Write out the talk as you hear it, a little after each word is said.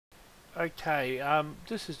Okay,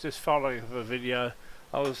 this is just following up a video.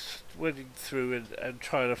 I was went through and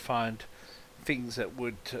trying to find things that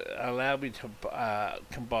would allow me to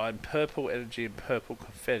combine purple energy and purple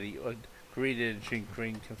confetti, or green energy and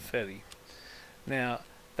green confetti. Now,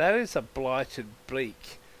 that is a blighted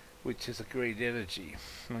bleak, which is a green energy.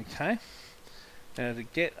 Okay? Now, to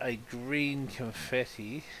get a green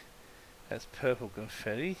confetti, that's purple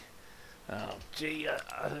confetti. Oh, gee,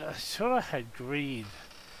 I thought I had green.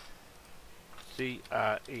 Green.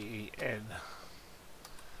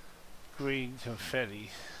 Green confetti.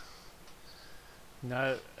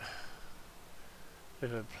 No.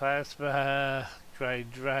 Liquid plasma.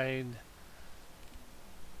 Drain.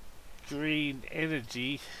 Green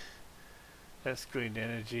energy. That's green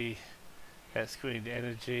energy. That's green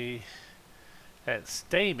energy. That's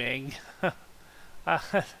steaming. A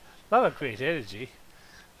lot of green energy.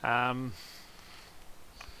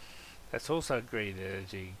 That's also green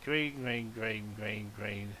energy. Green.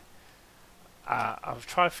 I've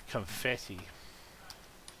tried for confetti.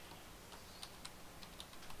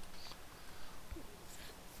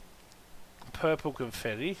 Purple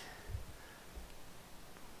confetti.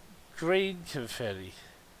 Green confetti.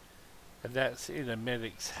 And that's in a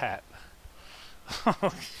medic's hat.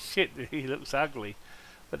 Oh shit, he looks ugly.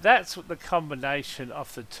 But that's the combination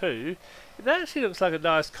of the two. It actually looks like a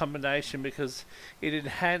nice combination because it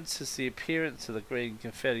enhances the appearance of the green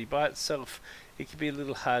confetti. By itself, it can be a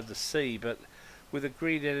little hard to see, but with a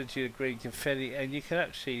green energy and a green confetti, and you can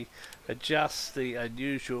actually adjust the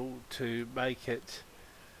unusual to make it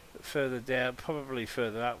further down, probably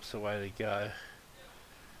further up's the way to go.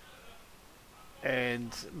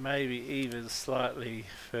 And maybe even slightly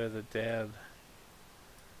further down.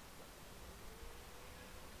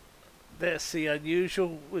 That's the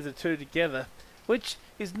unusual with the two together, which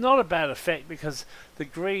is not a bad effect because the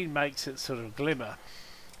green makes it sort of glimmer.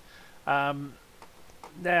 Now,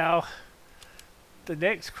 the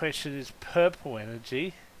next question is purple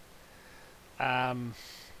energy.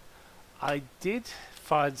 I did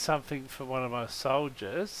find something for one of my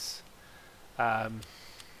soldiers.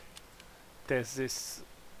 There's this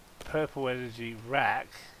purple energy rack.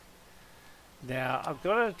 Now, I've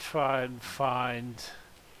got to try and find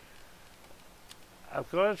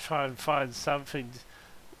something.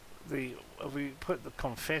 We put the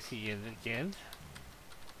confetti in again.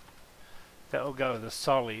 That will go with the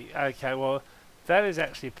soli. Okay, well, that is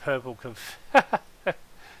actually purple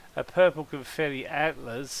a purple confetti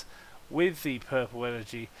antlers with the purple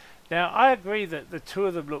energy. Now, I agree that the two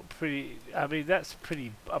of them look pretty. I mean, that's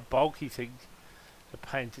pretty a bulky thing. The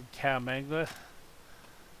painted cow mangler.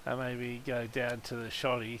 And maybe go down to the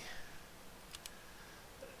shoddy.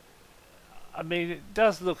 I mean, it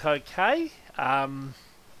does look okay.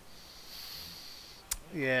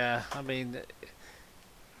 Yeah, I mean,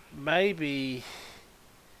 maybe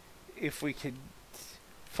if we could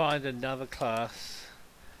find another class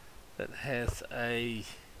that has a...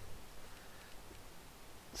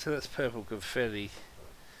 So that's purple confetti.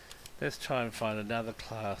 Let's try and find another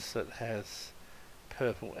class that has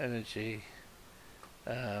purple energy.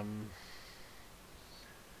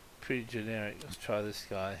 Pretty generic. Let's try this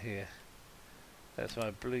guy here. That's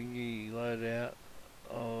my blingy loadout.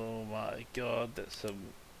 Oh my god, that's some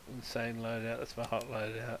insane loadout. That's my hot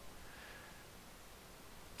loadout.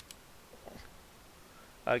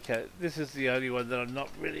 Okay, this is the only one that I'm not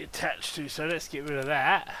really attached to, so let's get rid of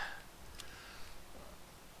that.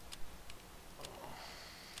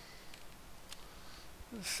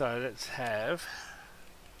 So let's have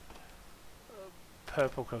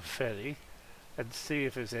purple confetti and see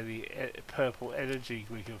if there's any purple energy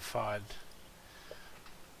we can find.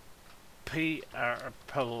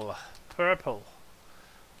 Purple.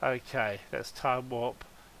 Okay, that's time warp,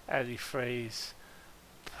 antifreeze,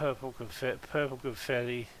 purple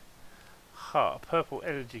confetti. Purple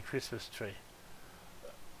energy Christmas tree.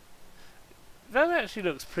 That actually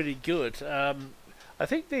looks pretty good. I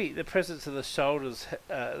think the presence of the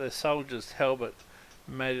soldier's helmet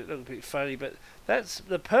made it look a bit funny, but that's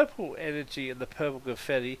the purple energy and the purple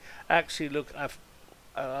confetti actually look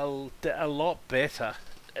a lot better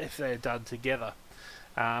if they're done together.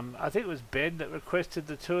 I think it was Ben that requested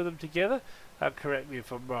the two of them together. Correct me if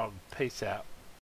I'm wrong. Peace out.